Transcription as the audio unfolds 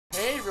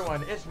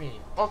everyone, it's me,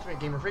 Ultimate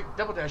Gamer Freak,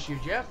 Double Dash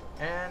UGF,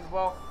 and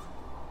well,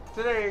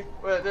 today,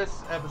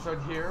 this episode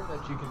here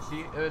that you can see,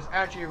 it was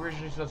actually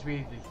originally supposed to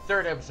be the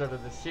third episode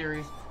of this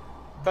series,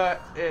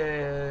 but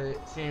it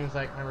seems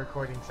like my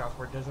recording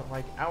software doesn't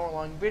like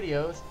hour-long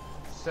videos,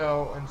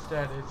 so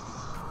instead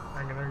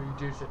I'm going to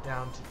reduce it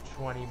down to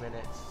 20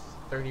 minutes,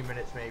 30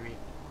 minutes maybe.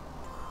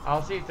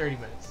 I'll see 30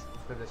 minutes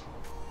for this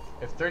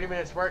one. If 30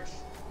 minutes works,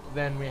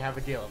 then we have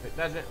a deal. If it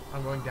doesn't,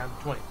 I'm going down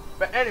to 20.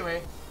 But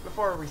anyway,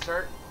 before we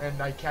start,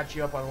 and I catch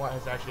you up on what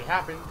has actually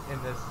happened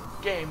in this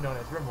game known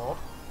as RimWorld,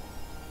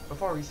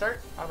 before we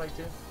start, I'd like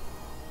to,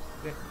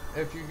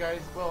 if you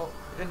guys will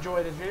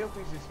enjoy this video,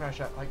 please do smash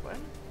that like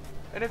button.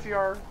 And if you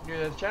are new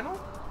to this channel,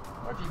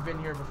 or if you've been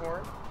here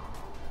before,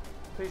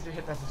 please do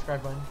hit that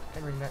subscribe button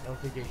and ring that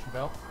notification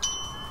bell,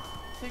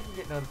 so you can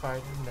get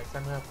notified the next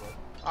time I upload.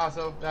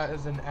 Also, that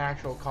is an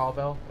actual call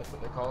bell, that's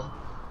what they call it.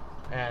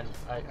 And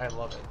I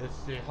love it.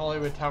 It's the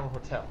Hollywood Tower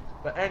Hotel.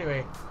 But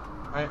anyway,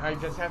 I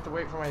just have to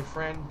wait for my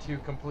friend to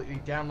completely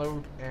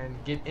download and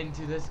get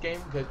into this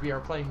game because we are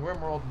playing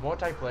RimWorld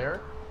multiplayer.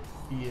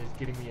 He is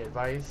getting me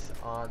advice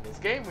on this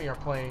game. We are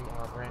playing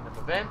on random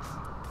events.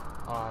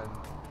 On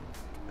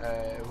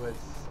it was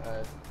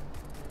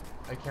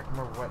I can't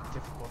remember what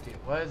difficulty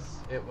it was.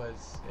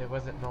 It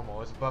wasn't normal. It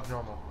was above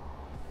normal.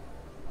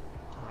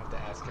 I have to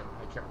ask him.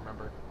 I can't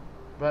remember.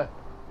 But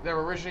there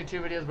were originally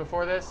 2 videos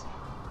before this,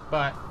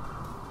 but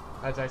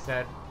as I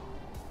said,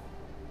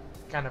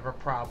 kind of a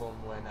problem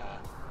when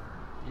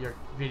your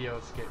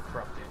videos get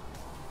corrupted.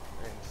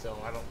 And so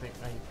I don't think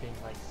anything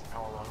likes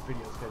hour-long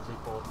videos because they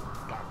both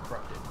got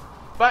corrupted.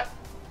 But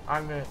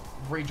I'm going to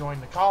rejoin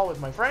the call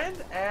with my friend,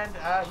 and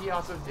he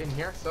also is in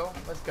here, so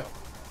let's go.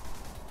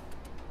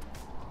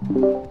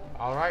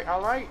 Alright,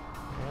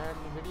 and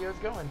the video's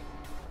going.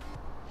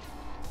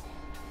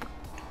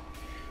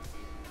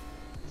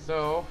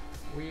 So,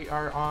 we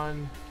are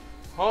on,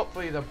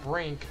 hopefully, the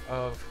brink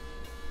of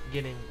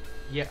getting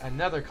yet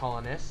another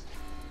colonist,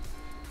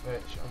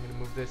 which I'm going to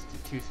move this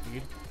to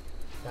 2-speed.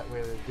 That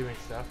way they're doing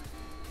stuff.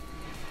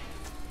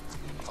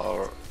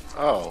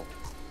 Oh.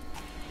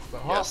 But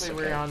hopefully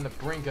we're on the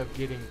brink of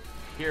getting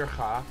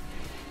Pircha.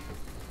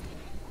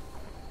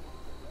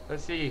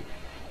 Let's see.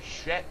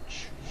 Say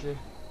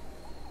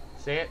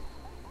it.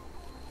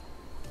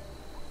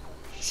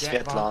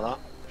 Svetlana.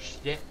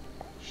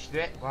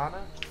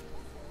 Svetlana?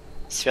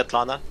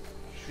 Svetlana.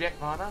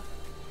 Svetlana?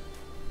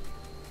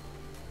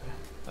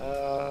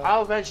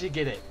 I'll eventually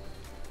get it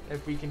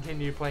if we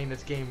continue playing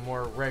this game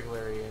more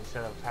regularly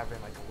instead of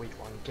having like a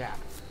week-long gap.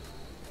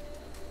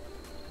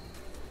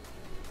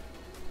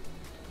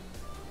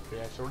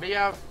 Yeah, so we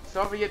have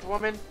Soviet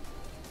woman,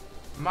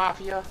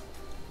 mafia,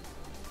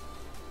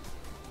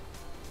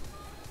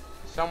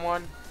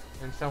 someone,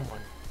 and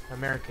someone.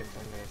 Americans,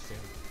 I'm gonna assume.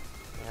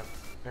 They have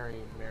very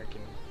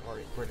American or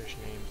British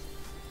names.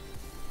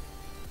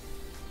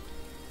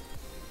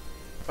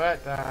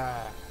 But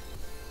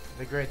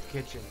the Great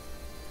Kitchen.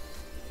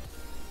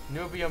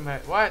 Nubium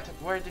had what?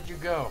 Where did you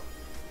go?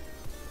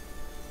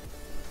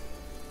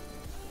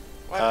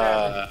 What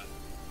happened?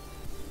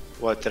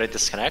 What, did I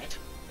disconnect?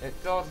 It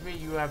tells me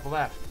you have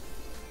left.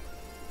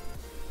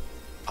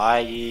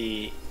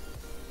 I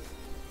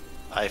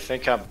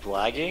think I'm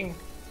lagging.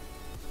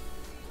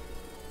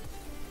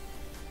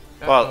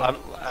 Well,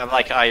 I'm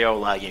like IO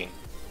lagging.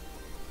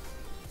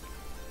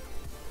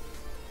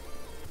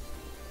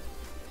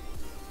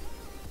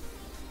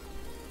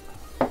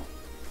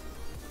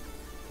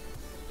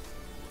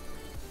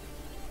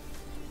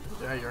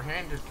 Yeah, your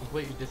hand just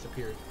completely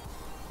disappeared.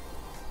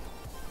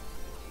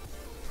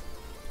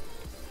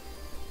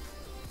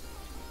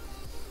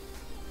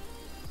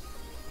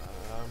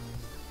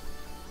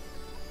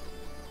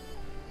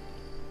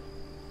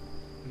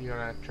 You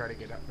gonna try to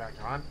get that back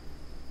on?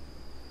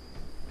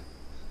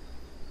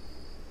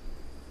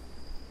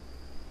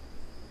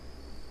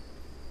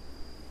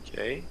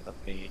 Okay, let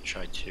me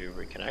try to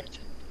reconnect.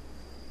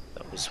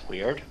 That was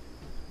weird.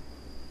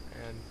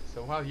 And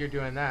so while you're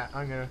doing that,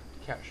 I'm gonna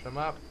catch them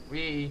up.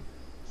 We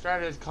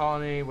started this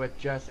colony with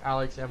just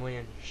Alex, Emily,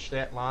 and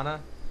Svetlana.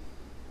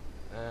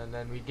 And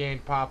then we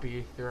gained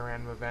Poppy through a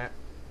random event.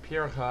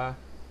 Pircha.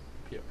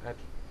 I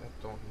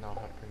don't know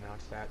how to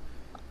pronounce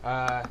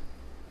that.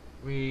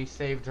 We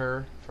saved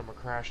her from a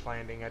crash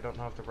landing. I don't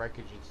know if the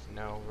wreckage is...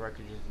 No, the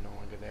wreckage is no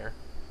longer there.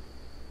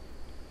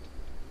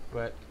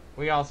 But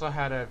we also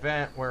had an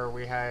event where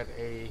we had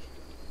a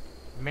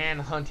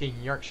man-hunting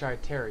Yorkshire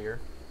Terrier.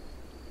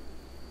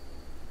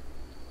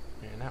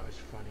 Man, that was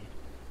funny.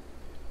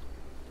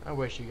 I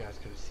wish you guys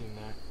could have seen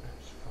that. That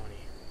was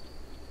funny.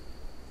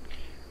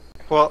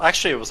 Well,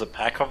 actually it was a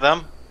pack of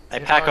them.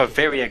 A pack of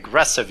very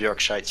aggressive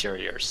Yorkshire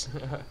Terriers.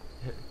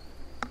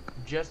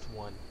 Just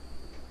one.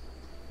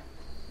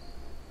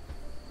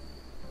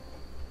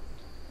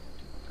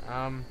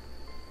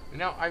 You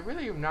know, I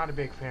really am not a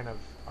big fan of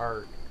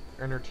our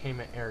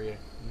entertainment area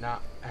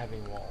not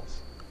having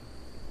walls.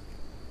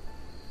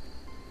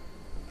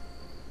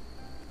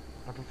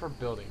 I prefer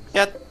buildings.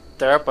 Yeah,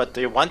 there, but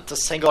do you want a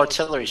single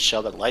artillery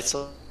shell that lights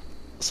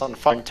us on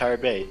fire entire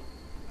bay?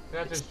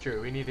 That is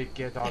true. We need to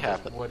get all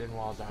these wooden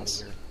walls out of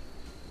here.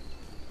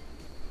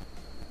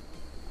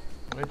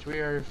 Which we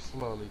are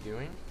slowly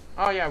doing.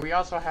 Oh yeah, we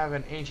also have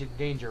an ancient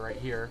danger right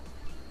here.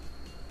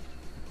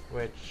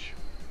 Which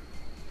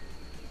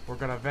we're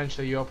gonna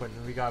eventually open,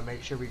 and we gotta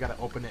make sure we gotta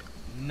open it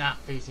not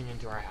facing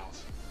into our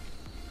house.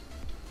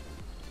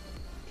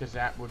 Because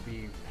that would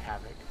be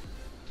havoc.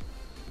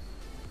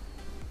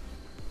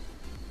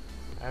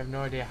 I have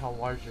no idea how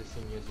large this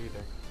thing is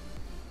either.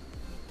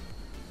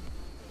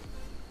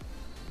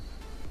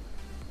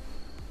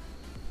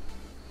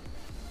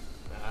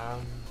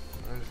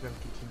 I'm just going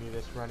to continue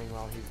this running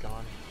while he's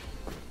gone.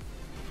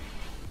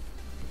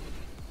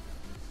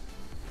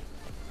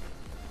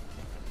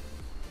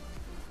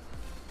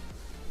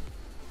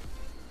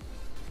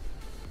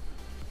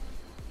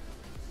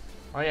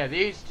 Oh yeah,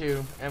 these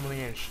two,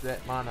 Emily and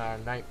Shetmon, are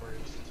night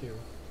birds too.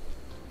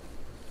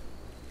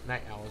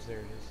 Night owls, there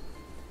it is.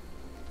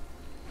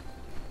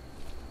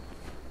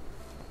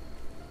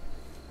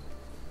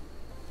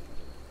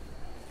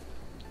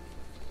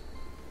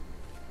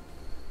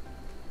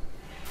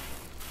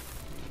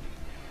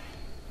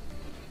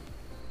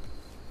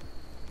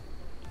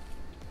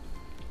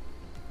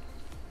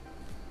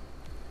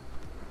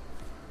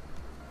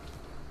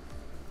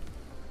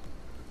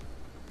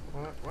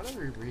 What are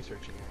we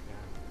researching right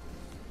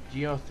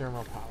now?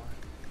 Geothermal power.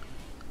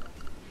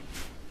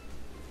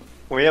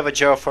 We have a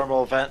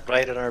geothermal vent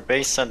right in our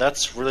base, and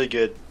that's really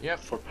good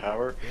for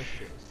power.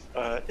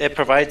 It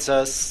provides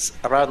us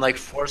around like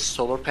 4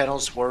 solar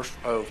panels worth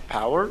of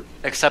power,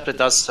 except it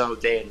does so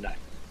day and night.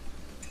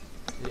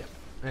 Yep,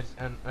 it's,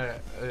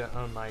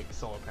 unlike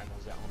solar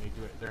panels that only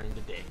do it during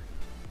the day.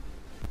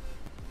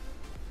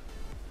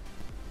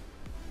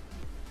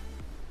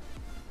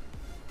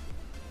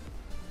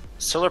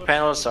 Solar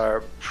panels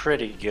are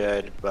pretty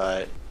good,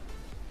 but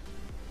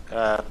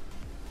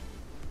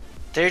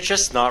they're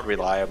just not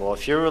reliable.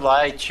 If you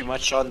rely too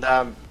much on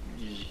them,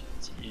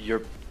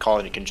 your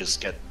colony can just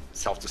get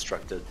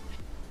self-destructed.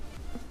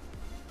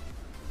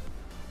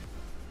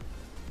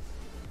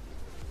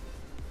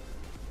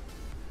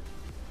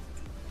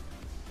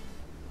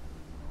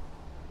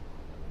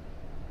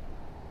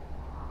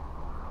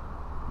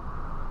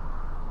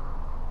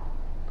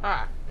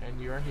 Ah, and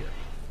you are here.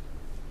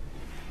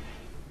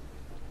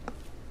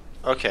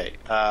 Okay,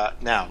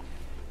 now,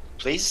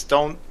 please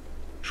don't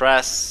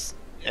press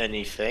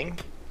anything.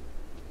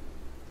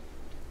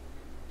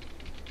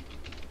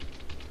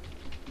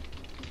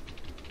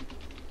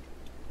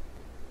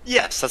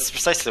 Yes, that's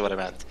precisely what I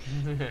meant.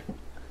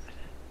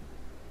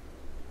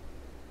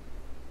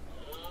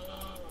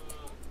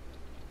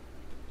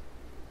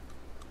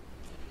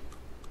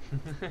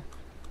 I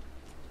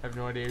have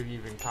no idea if you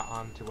even caught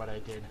on to what I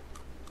did.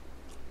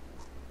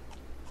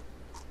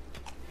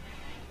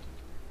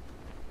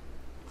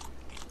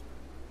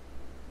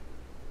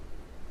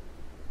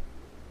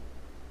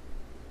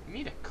 We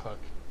need a cook.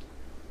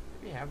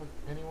 Do we have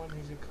anyone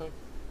who's a cook?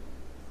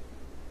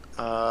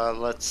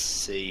 Let's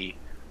see.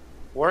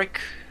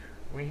 Work.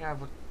 We have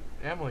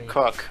Emily.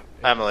 Cook.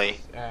 Emily.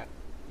 Yeah.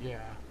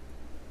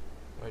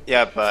 Like,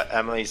 yeah, but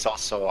Emily's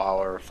also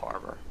our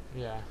farmer.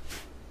 Yeah.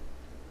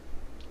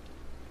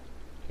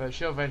 But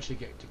she'll eventually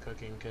get to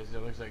cooking because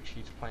it looks like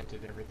she's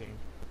planted everything.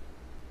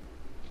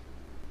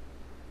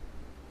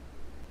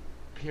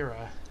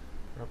 Pyrrha.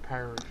 Or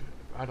Pyra.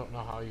 I don't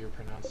know how you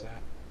pronounce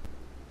that.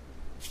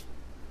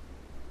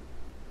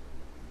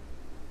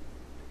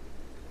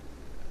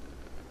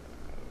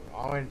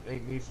 All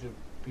it needs to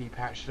be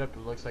patched up, it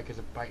looks like it's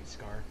a bite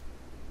scar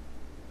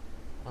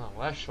on the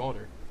left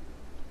shoulder.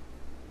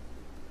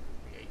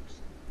 Yikes.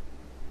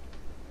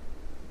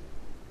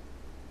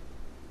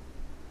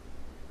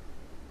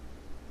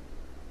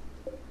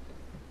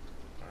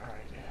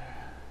 Alright.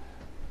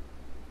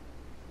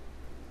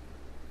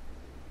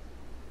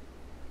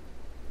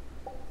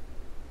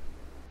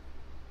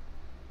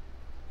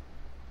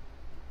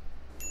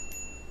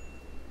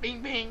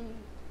 Bing bing!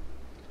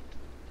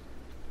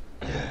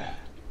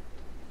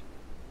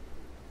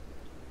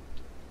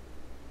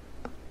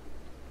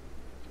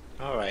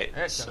 Alright,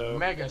 That's so a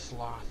mega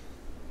sloth.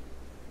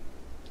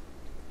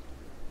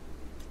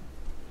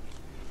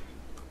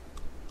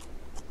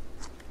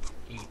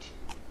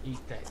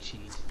 Eat that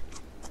cheese.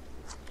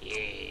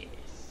 Yes.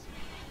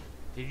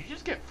 Did you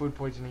just get food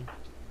poisoning?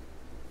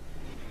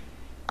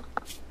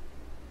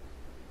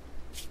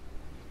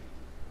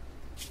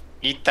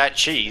 eat that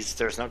cheese.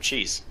 There's no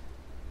cheese.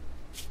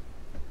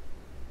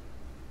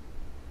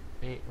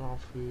 Ate raw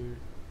food.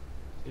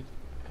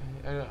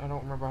 I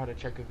don't remember how to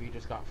check if you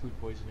just got food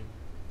poisoning.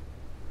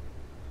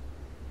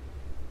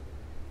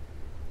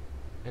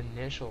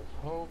 Initial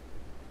hope.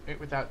 Ate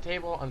without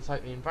table.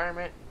 Unsightly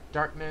environment.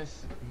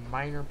 Darkness.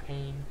 Minor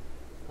pain.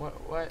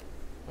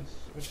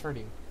 What's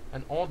hurting?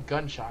 An old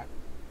gunshot.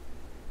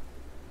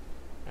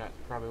 That's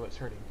probably what's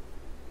hurting.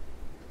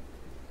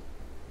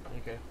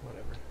 Okay,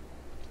 whatever.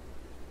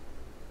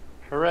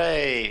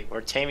 Hooray!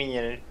 We're taming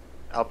an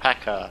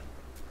alpaca.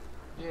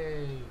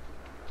 Yay.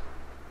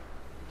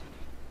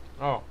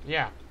 Oh,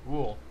 yeah,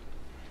 wool.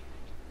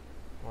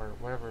 Or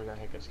whatever the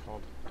heck it's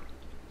called.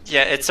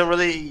 Yeah, it's a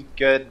really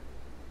good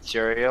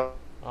cereal.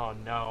 Oh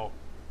no.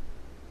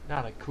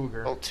 Not a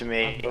cougar. Well, to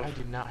me. I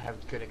did not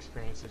have good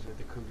experiences with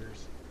the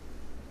cougars.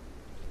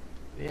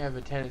 They have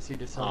a tendency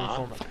to suddenly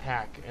form a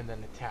pack and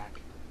then attack.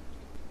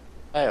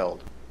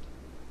 Failed.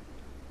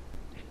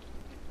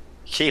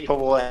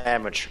 Capable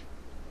amateur.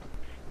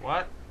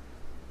 What?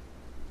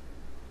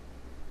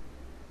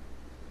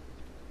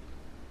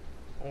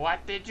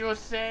 What did you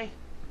say?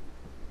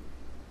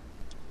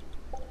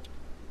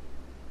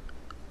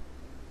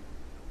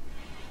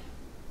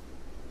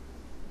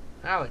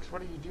 Alex,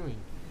 what are you doing?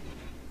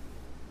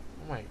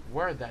 Oh my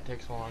word, that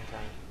takes a long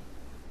time.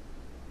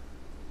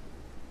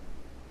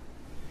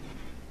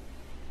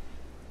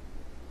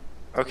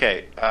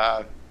 Okay,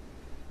 I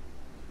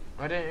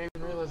didn't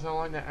even realize how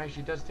long that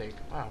actually does take.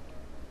 Wow.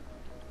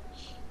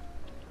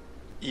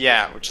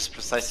 yeah, which is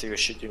precisely we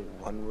should do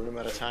one room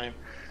at a time.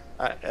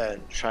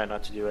 And try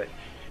not to do it.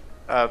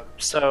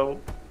 So,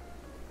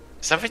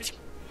 something to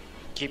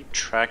keep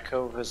track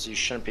of is you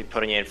shouldn't be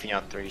putting anything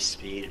on 3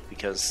 speed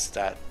because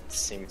that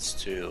seems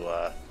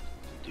to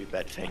do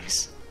bad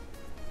things.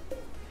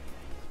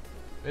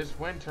 This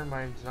wind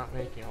turbine's not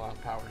making a lot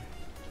of power,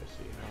 just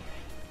so you know.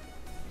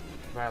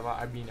 By a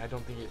lot, I mean, I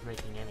don't think it's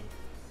making any.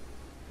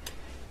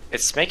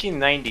 It's making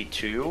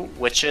 92,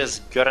 which is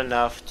good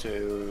enough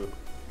to...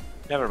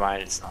 Never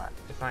mind, it's not.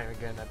 It's not even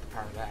good enough to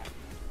power that.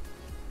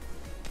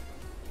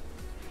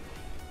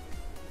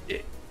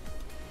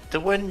 The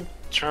wind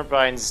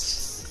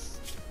turbines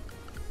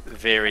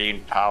vary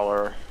in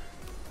power.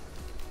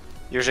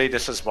 Usually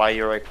this is why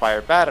you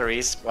require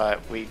batteries, but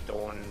we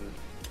don't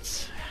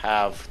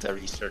have the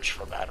research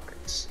for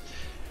batteries.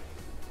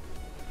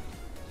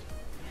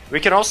 We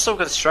can also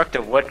construct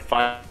a wood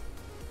fire.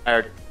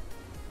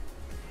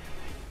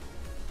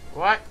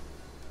 What?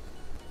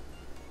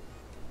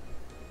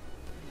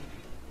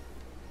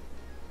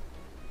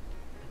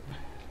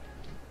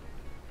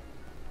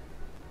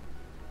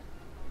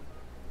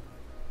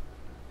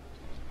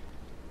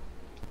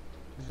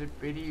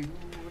 Zippity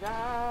doo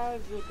da,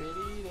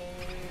 zippity day.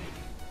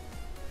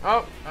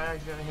 Oh, I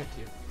accidentally hit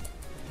you.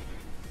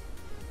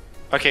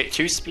 Okay,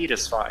 2 speed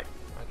is fine.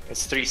 Okay.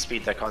 It's 3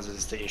 speed that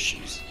causes the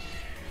issues.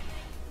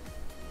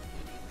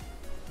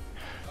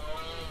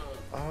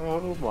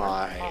 Oh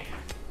my.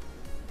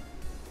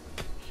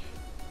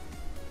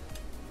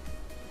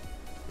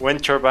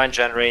 Wind turbine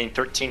generating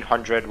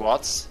 1300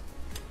 watts.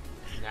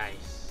 Nice.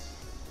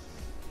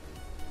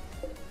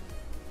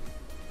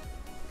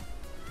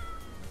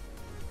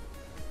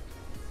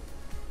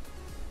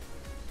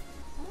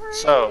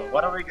 So,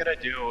 what are we gonna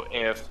do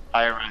if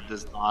Ira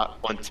does not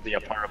want to be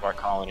a part of our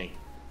colony?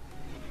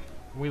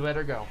 We let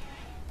her go.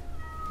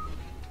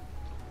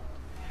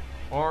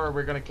 Or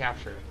we're gonna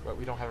capture her, but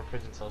we don't have a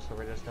prison cell, so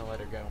we're just gonna let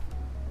her go.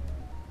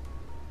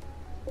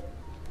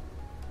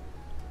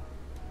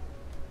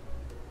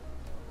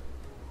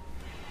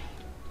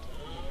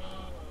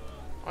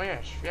 Oh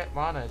yeah,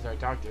 Svetlana is our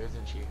doctor,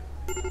 isn't she?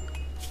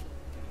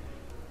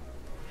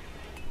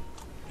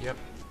 Yep.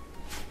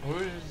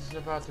 Who's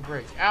about to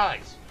break?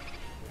 Alex!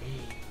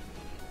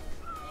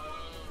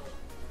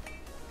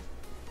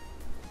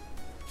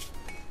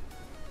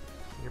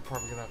 You're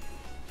probably gonna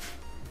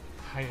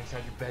hide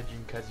inside your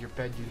bedroom because your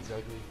bedroom's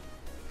ugly.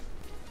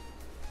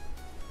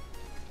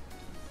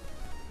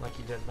 Like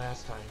you did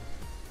last time.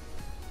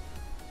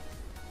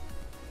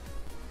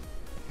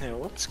 Yeah,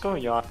 what's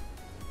going on?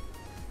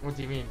 What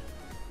do you mean?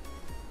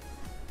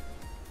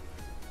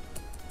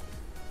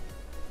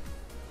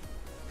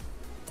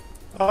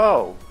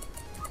 Oh.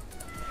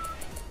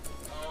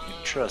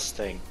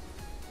 Interesting.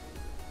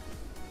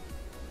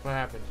 What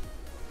happened?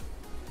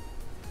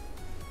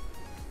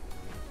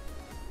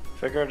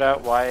 Figured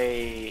out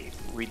why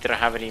we didn't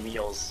have any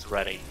meals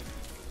ready.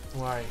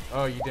 Why?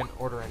 Oh, you didn't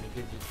order any,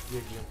 did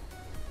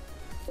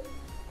you?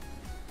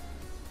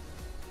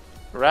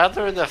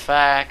 Rather the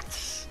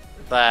fact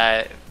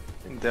that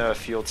the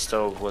field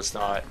stove was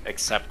not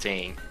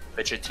accepting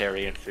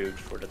vegetarian food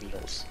for the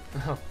meals.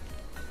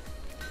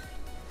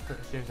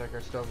 It seems like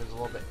our stove is a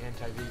little bit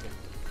anti-vegan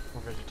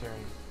or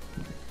vegetarian.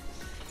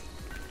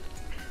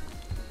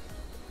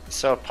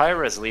 So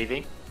Pyra is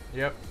leaving.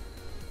 Yep.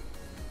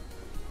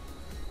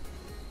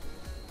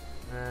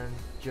 And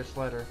just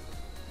let her.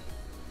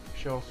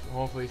 She'll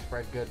hopefully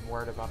spread good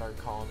word about our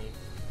colony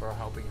for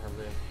helping her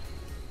live.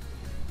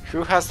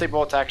 Who has the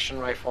bolt action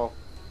rifle?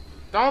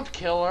 Don't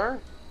kill her!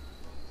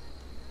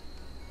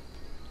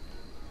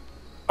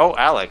 Oh,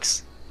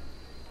 Alex.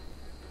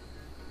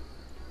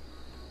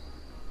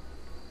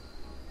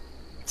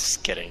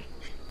 Just kidding.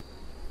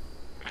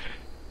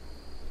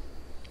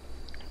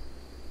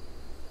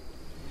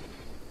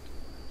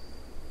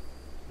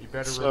 You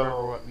better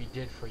remember what we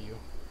did for you.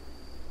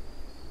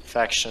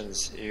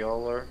 Factions,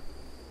 Eoler.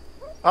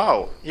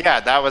 Oh, yeah,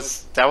 that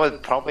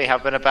would probably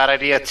have been a bad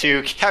idea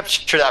to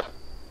capture that.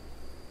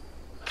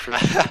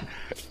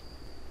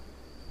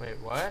 Wait,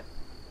 what?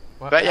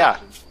 What but faction? yeah,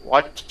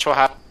 what will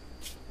happen?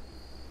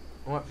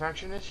 What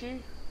faction is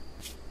she?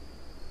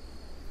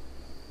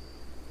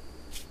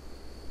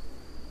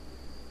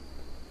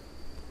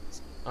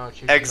 Oh,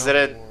 she's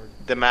Exited. an overlord.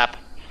 the map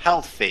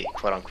healthy,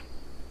 quote unquote.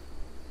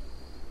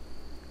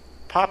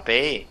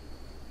 Poppy.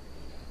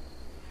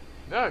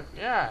 Look,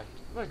 yeah.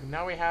 Look,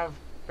 now we have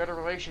better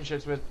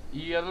relationships with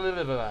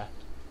Iotoa.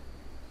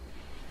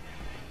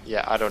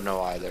 Yeah, I don't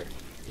know either.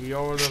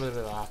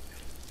 Iotoa.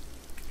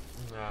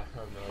 No, I have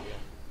no idea.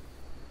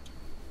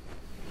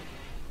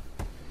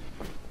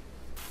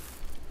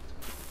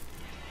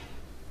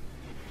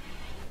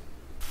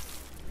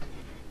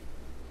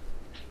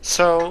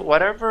 So,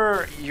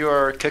 whenever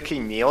you're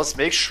cooking meals,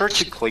 make sure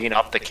to clean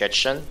up the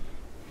kitchen,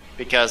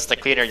 because the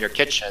cleaner your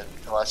kitchen,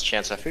 the less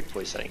chance of food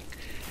poisoning.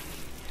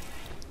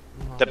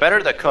 Oh, The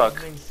better the cook,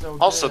 so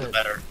also good. the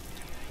better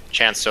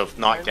chance of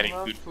not I getting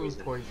love food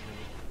poisoning.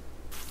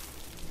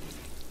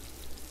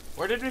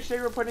 Where did we say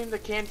we're putting the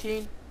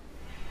canteen?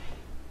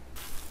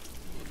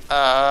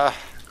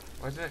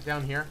 Wasn't it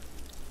down here?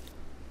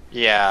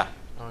 Yeah.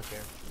 Okay.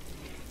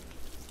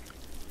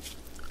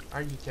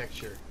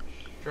 Architecture.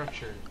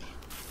 Structure.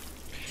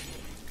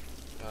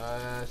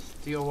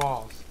 Steel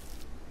walls.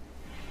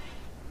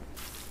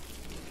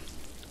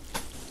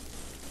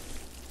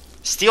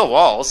 Steel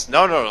walls?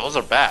 No, those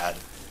are bad.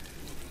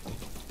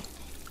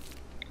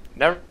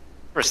 Never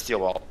steel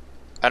wall.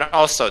 And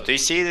also, do you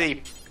see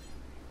the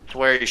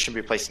where you should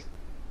be placing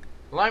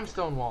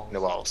Limestone walls. the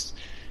walls?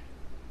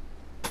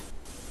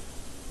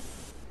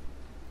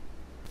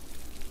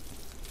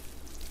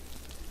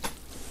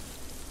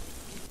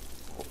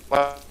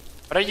 What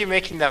are you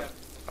making that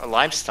a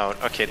limestone?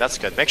 Okay, that's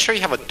good. Make sure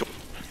you have a door.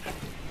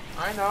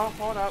 I know.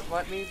 Hold up.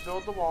 Let me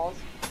build the walls.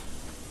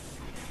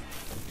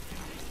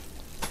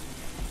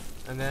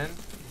 And then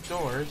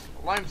doors,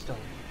 limestone.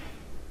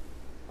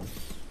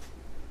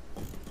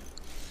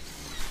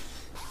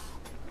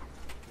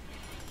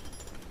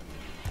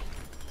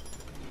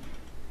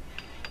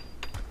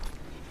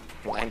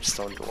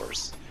 Limestone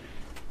doors.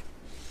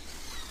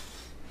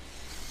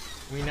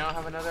 We now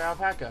have another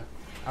alpaca.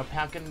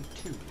 Alpaca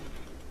 2.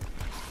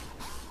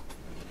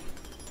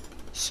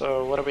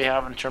 So what do we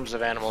have in terms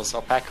of animals?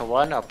 Alpaca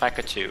 1,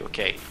 alpaca 2.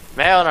 Okay.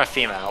 Male and a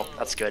female.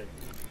 That's good.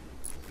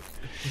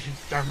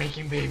 Start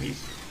making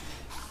babies.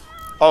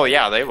 Oh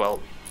yeah, they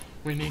will.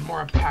 We need more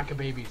alpaca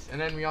babies. And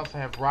then we also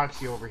have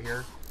Roxy over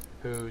here,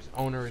 whose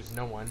owner is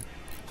no one.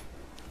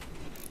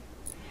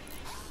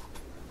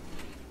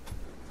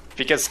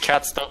 Because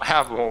cats don't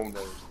have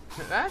owners.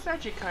 That's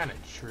actually kind of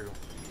true.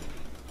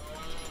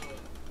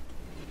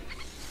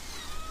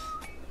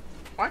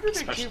 Why do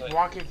they keep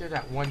walking through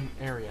that one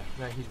area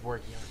that he's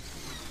working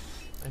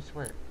on? I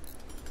swear.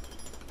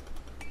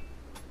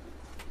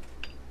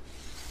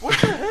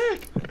 What the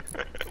heck?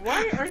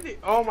 Why are they?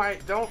 Oh my!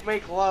 Don't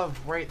make love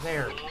right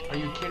there. Are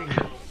you kidding me?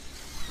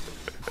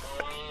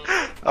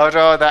 Oh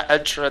no, that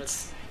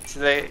entrance to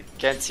the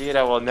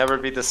cantina will never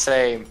be the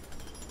same.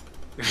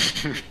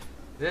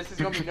 This is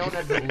gonna be known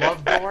as the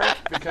love door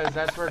because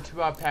that's where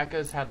 2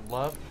 alpacas had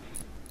love.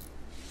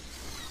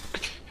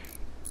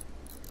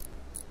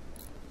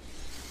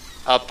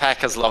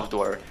 Alpaca's love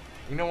door.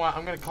 You know what?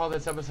 I'm gonna call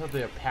this episode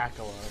the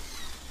alpaca love.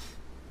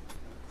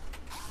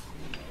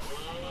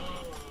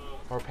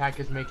 Or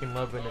alpacas making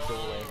love in a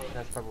doorway.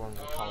 That's probably what I'm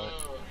gonna call it.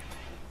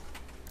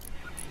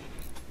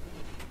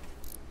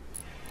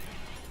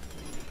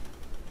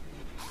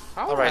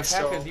 How are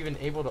alpacas even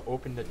able to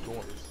open the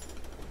doors?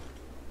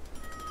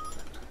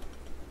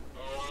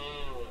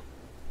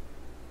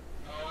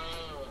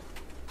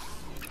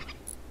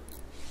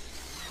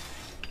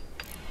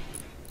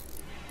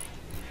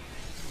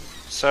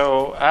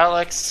 So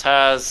Alex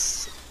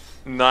has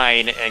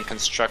 9 in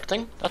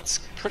constructing. That's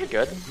pretty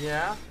good.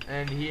 Yeah,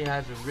 and he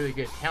has a really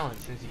good talent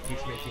since he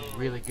keeps making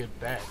really good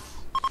beds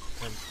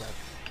and stuff.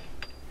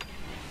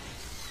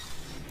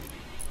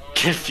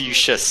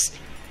 Confucius.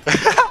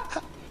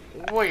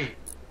 Wait,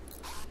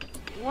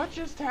 what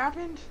just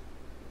happened?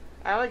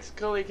 Alex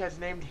colleague has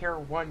named Hair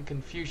 1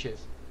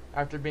 Confucius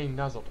after being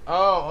nuzzled.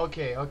 Oh,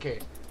 okay.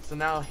 So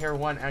now Hair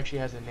 1 actually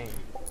has a name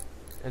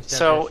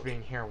instead of just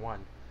being Hair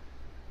 1.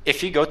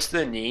 If you go to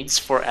the needs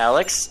for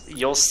Alex,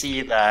 you'll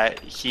see that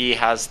he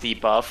has the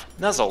buff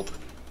nuzzled.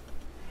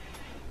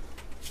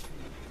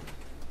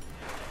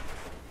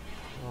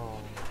 Oh.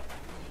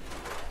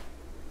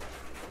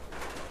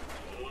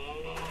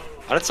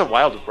 And it's a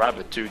wild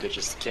rabbit too that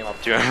just came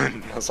up to him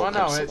and nuzzled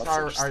him. Oh no,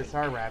 it's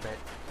our rabbit.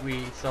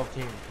 We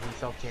self-tamed. He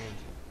self-tamed.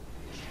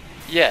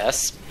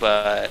 Yes,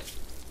 but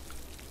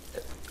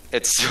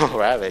it's still a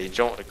rabbit. You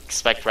don't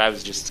expect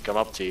rabbits just to come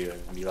up to you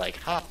and be like,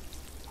 "Ha."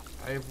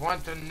 I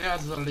want to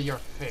nuzzle your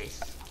face.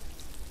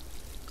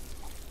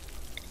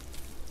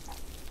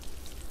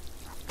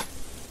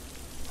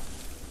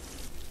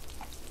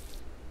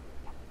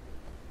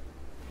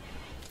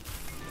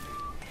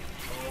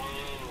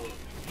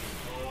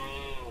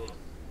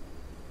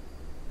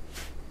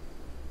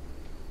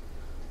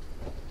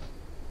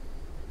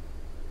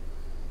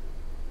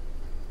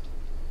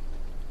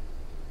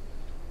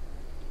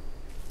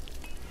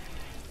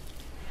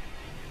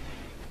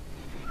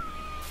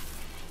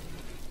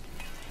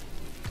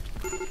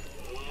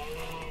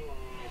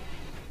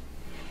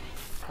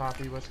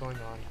 Coffee, what's going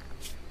on?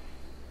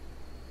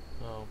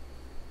 Oh.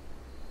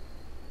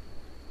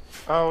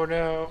 Oh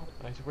no.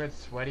 I read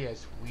sweaty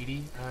as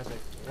sweetie. I was like,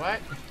 what?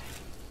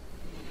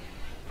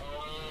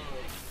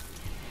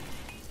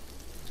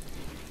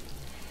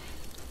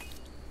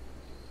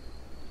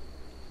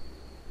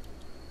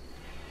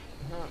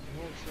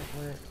 Looks like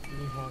we're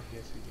getting home.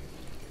 Yes, we do.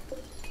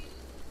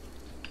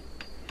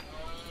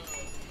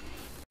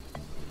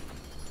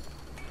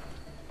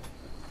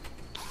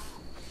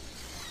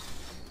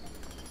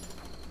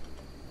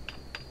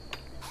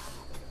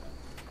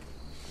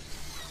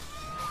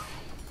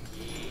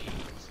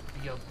 Yes,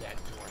 build that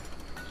door.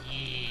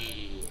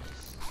 Yes.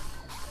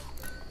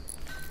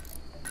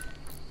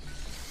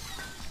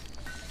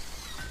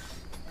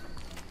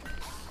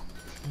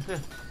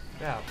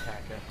 The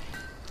alpaca.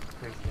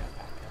 Crazy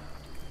alpaca.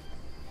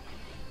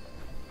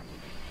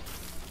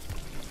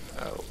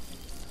 Oh.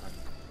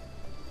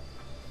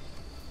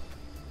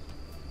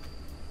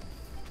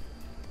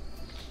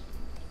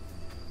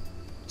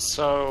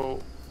 So,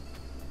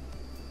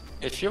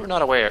 if you're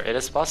not aware, it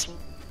is possible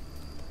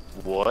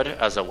wood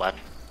as a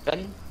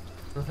weapon.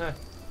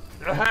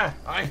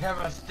 I have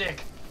a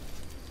stick.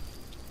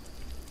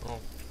 Oh,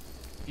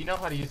 if you know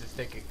how to use a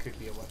stick, it could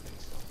be a weapon.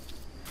 So.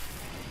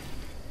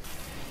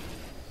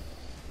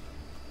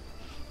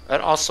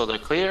 And also, the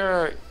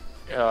clearer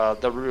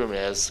the room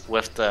is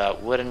with the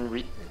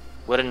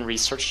wooden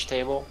research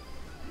table,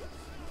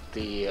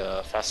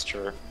 the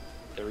faster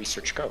the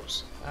research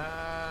goes.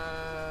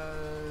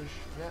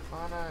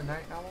 Svetlana,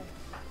 night owl?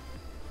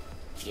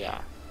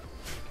 Yeah.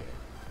 Okay.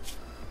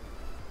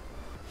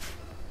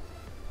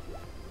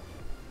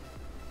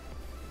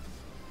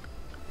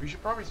 We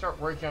should probably start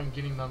working on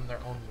getting them their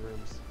own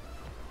rooms,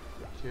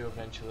 too,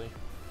 eventually.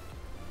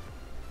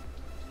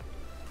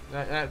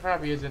 That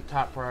probably isn't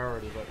top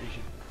priority, but we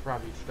should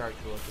probably start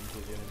to look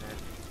into doing that.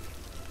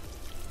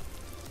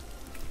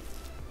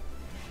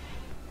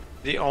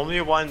 The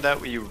only one that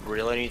we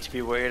really need to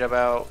be worried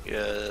about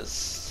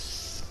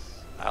is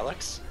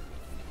Alex.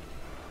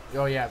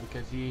 Oh yeah,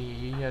 because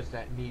he has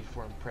that need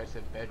for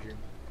impressive bedroom.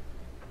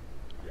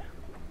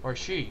 Or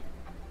she.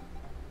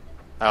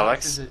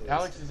 Alex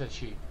is a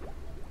she.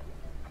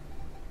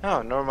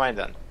 Oh, never mind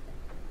then.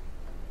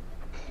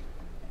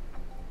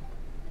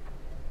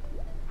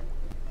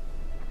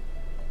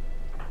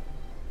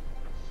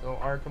 So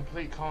our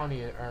complete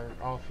colony are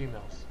all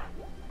females.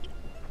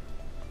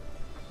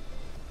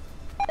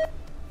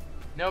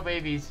 No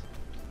babies.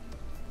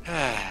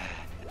 I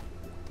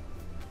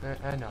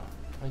know.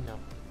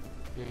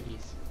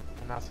 Babies.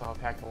 And also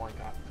Alpaca 1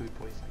 got food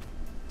poisoning.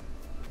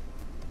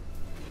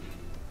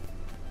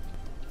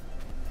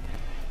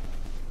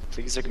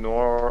 Please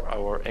ignore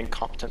our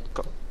incompetent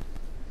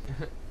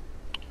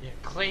Yeah,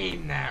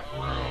 clean that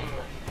room.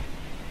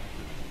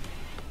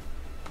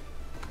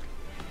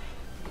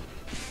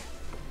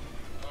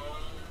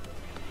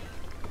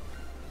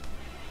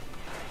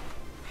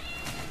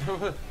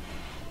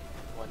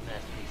 One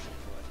last piece of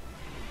wood.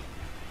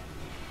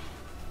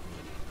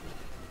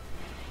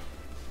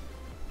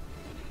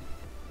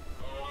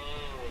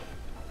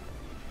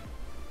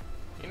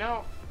 You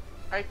know,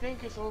 I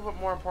think it's a little bit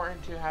more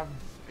important to have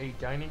a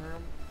dining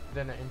room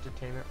than an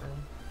entertainment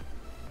room.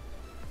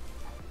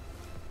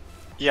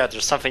 Yeah,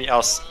 there's something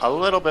else a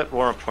little bit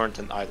more important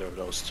than either of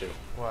those two.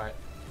 What?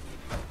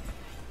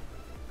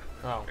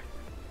 Oh,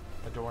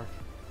 a door.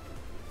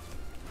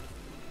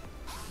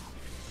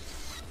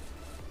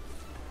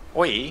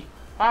 Oi!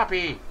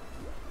 Poppy!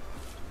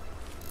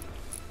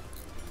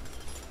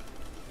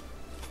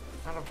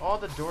 Out of all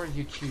the doors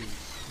you choose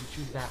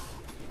that one.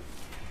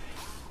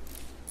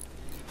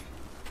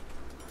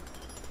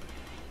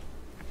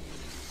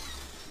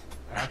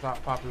 I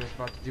thought Poppy was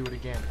about to do it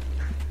again.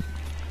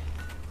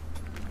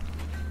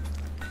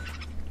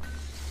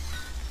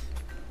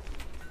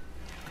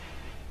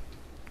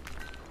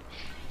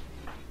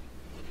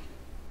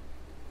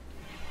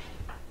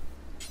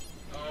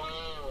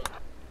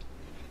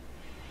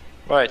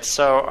 Right,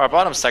 so our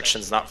bottom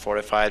section's not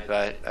fortified,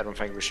 but I don't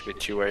think we should be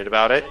too worried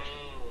about it.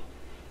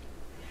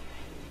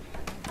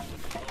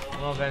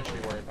 We'll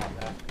eventually worry about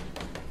that.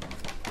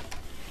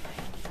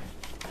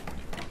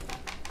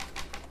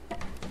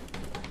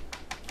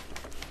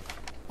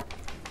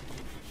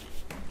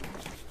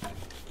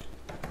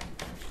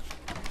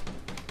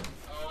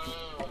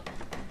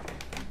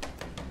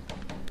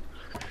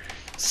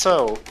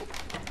 So,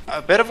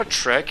 a bit of a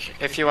trick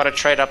if you want to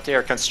trade up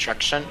your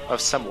construction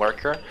of some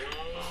worker.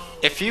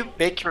 If you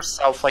make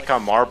yourself like a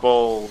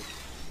marble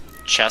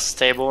chess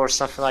table or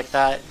something like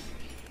that,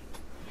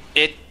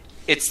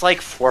 it's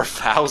like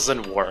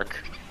 4,000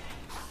 work.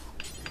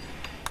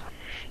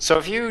 So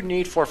if you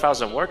need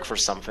 4,000 work for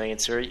something,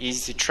 it's very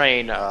easy to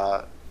train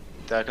the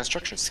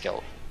construction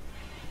skill.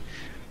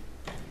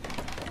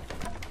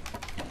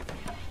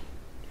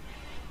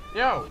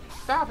 Yo,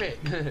 stop it!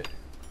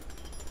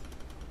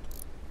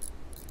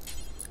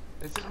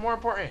 This is more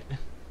important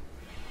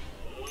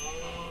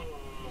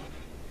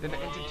than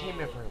the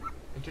entertainment room.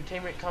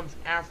 Entertainment comes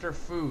after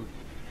food.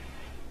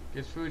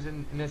 Because food's a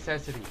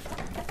necessity.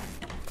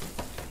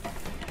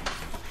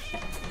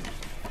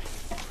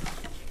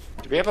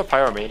 Do we have a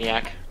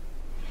pyromaniac?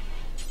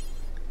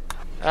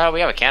 We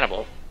have a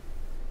cannibal.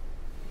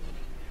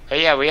 Oh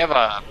yeah, we have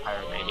a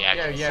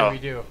pyromaniac. Yeah, so we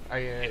do.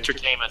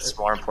 Entertainment's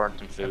more important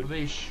than I food.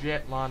 believe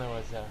Svetlana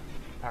was a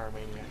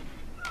pyromaniac.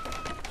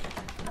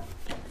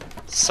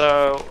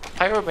 So,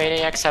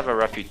 pyromaniacs have a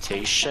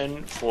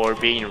reputation for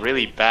being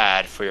really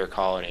bad for your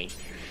colony.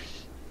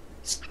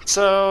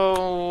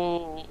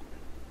 So,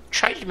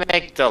 try to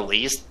make the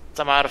least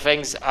amount of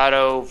things out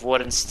of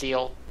wood and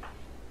steel.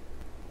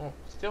 Well,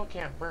 steel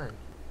can't burn.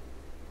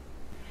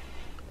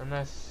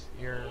 Unless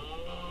you're,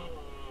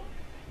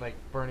 like,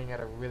 burning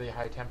at a really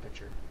high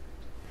temperature.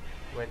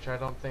 Which I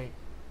don't think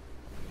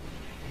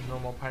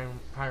normal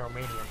pyromaniacs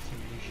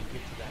can usually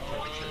get to that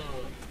temperature.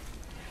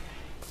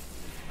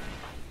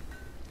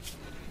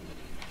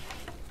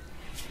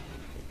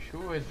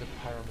 Who is the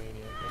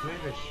pyromaniac? I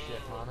believe it's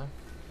Svetlana.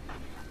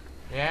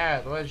 Yeah,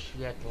 it was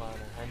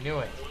Svetlana. I knew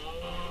it.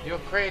 You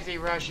crazy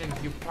Russians,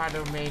 you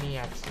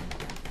pyromaniacs.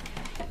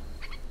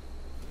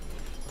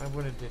 Why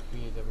wouldn't it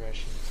be the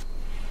Russians?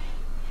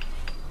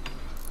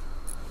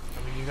 I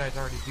mean, you guys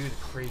already do the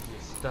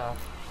craziest stuff.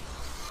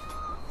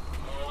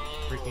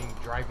 Freaking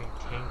driving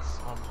tanks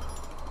on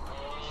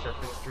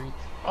surface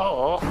streets.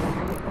 Oh.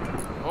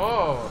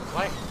 Oh,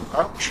 like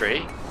Oak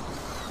tree.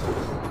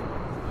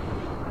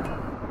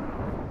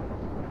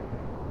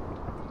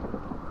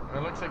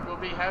 It looks like we'll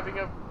be having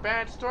a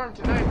bad storm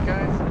tonight,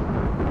 guys.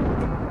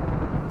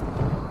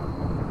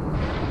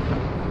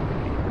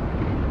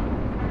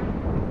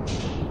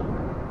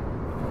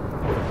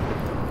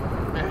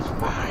 There's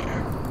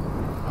fire.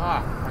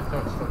 Ah, I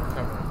thought it was still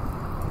recovering.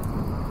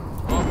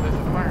 Oh, there's a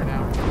fire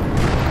now.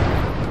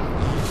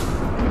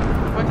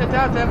 Put it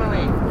out,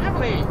 Emily!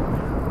 Emily!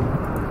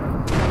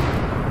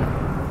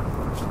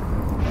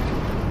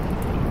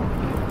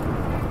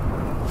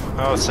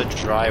 Oh, it's a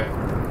dry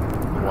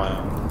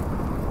one.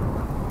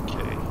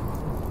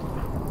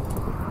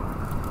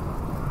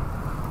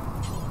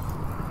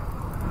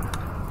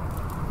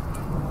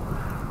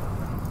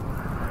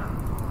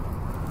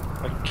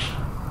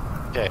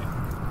 Okay.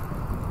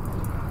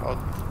 Oh.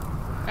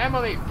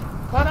 Emily,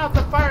 put out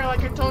the fire like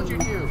I told you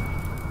to.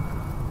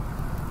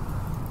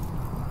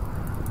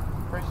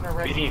 Prisoner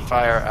rescue. Beating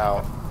fire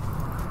out.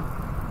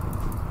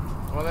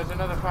 Well, there's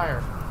another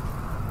fire.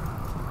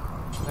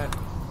 That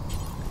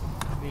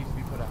needs to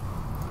be put out.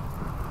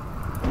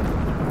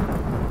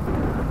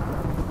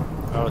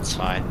 Oh, it's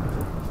fine.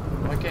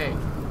 Okay,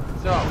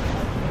 so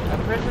a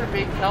prisoner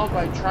being held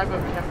by tribe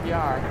of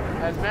Kempiar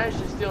has managed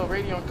to steal a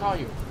radio and call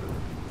you.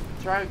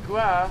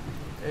 Tragua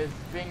is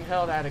being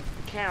held at a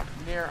camp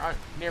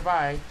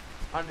nearby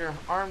under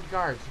armed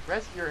guards.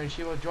 Rescue her and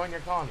she will join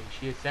your colony.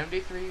 She is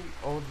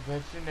 73-year-old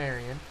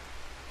veterinarian.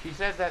 She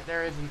says that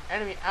there is an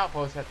enemy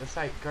outpost at the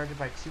site guarded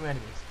by 2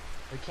 enemies.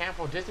 The camp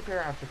will disappear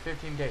after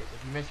 15 days.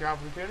 If you miss your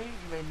opportunity,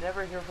 you may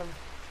never hear from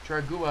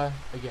Tragua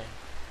again.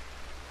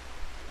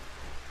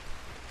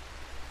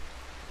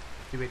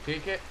 Do we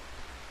take it?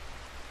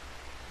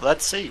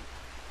 Let's see.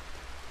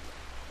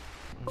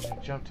 I'm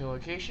gonna jump to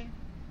location.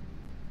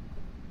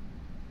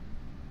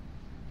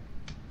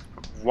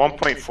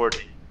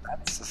 1.40.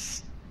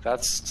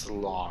 That's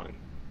long.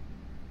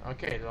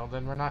 Okay, well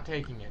then we're not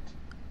taking it.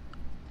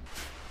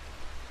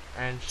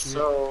 And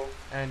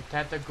and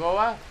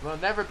Tatagoa will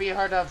never be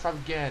heard of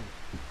again.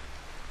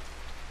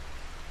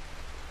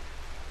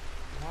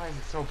 Why is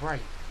it so bright?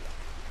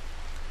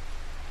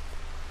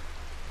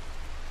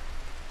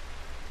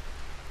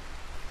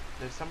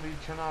 Did somebody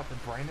turn off the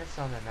brightness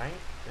on the night?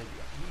 Like,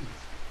 jeez.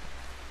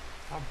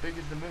 How big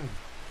is the moon?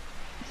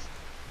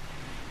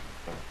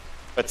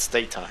 It's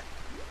daytime.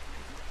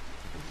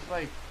 It's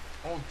like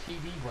old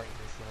TV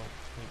brightness though.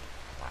 Like,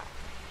 wow.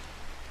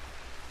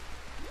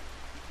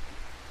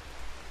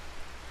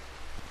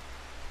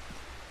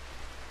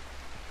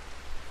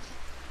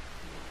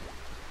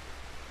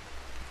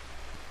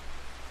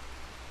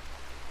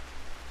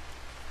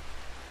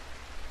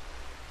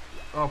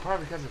 Oh,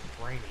 probably because it's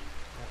raining.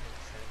 That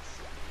makes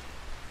sense.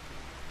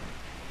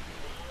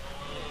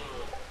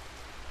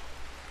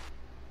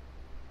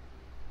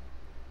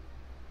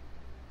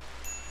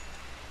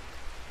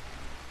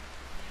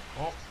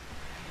 Well,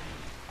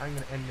 I'm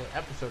going to end the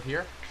episode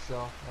here, so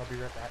I'll be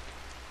right back.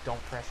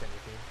 Don't press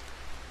anything.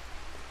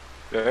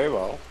 Very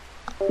well.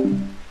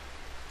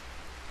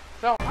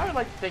 So, I would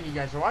like to thank you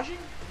guys for watching.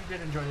 If you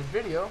did enjoy this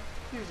video,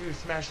 please do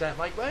smash that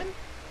like button.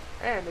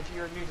 And if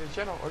you're new to the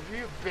channel, or if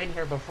you've been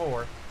here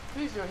before,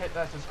 please do hit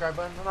that subscribe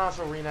button and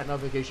also ring that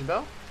notification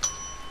bell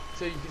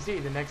so you can see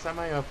the next time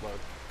I upload.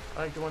 I'd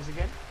like to once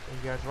again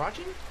thank you guys for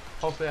watching.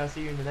 Hopefully I'll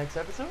see you in the next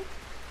episode.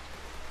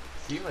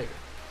 See you later.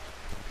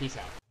 Peace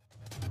out.